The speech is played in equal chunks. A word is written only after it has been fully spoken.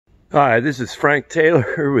Hi, this is Frank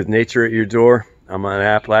Taylor with Nature at Your Door. I'm on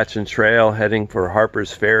Appalachian Trail heading for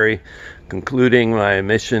Harper's Ferry, concluding my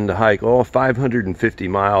mission to hike all 550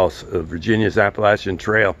 miles of Virginia's Appalachian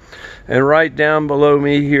Trail. And right down below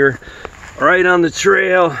me here, right on the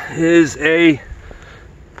trail, is a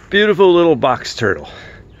beautiful little box turtle.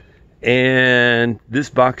 And this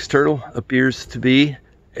box turtle appears to be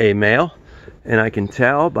a male, and I can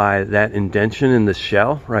tell by that indentation in the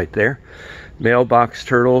shell right there. Male box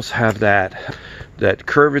turtles have that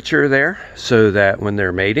curvature there so that when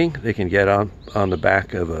they're mating, they can get on the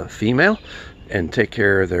back of a female and take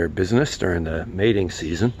care of their business during the mating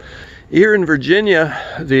season. Here in Virginia,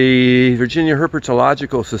 the Virginia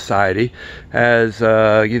Herpetological Society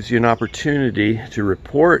gives you an opportunity to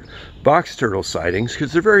report box turtle sightings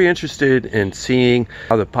because they're very interested in seeing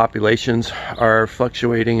how the populations are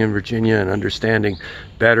fluctuating in Virginia and understanding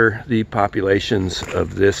better the populations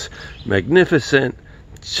of this magnificent,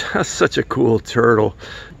 just such a cool turtle.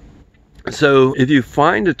 So if you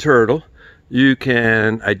find a turtle, you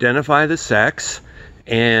can identify the sex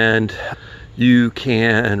and you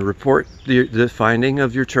can report the finding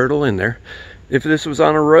of your turtle in there. If this was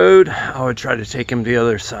on a road, I would try to take him to the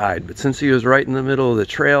other side. But since he was right in the middle of the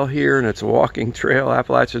trail here, and it's a walking trail,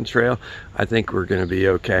 Appalachian Trail, I think we're going to be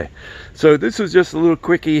okay. So this was just a little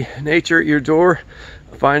quickie, Nature at Your Door,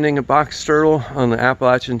 finding a box turtle on the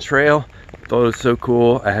Appalachian Trail. I thought it was so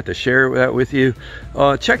cool, I had to share that with you.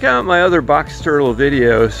 Check out my other box turtle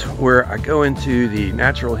videos where I go into the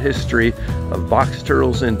natural history of box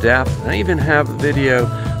turtles in depth. And I even have a video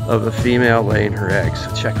of a female laying her eggs,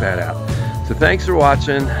 so check that out. So thanks for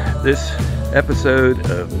watching this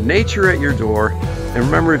episode of Nature at Your Door. And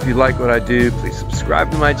remember, if you like what I do, please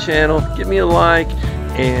subscribe to my channel, give me a like,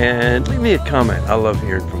 and leave me a comment. I love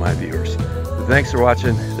hearing from my viewers. So thanks for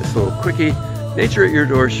watching this little quickie, Nature at Your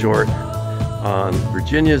Door short on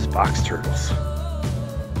Virginia's box turtles.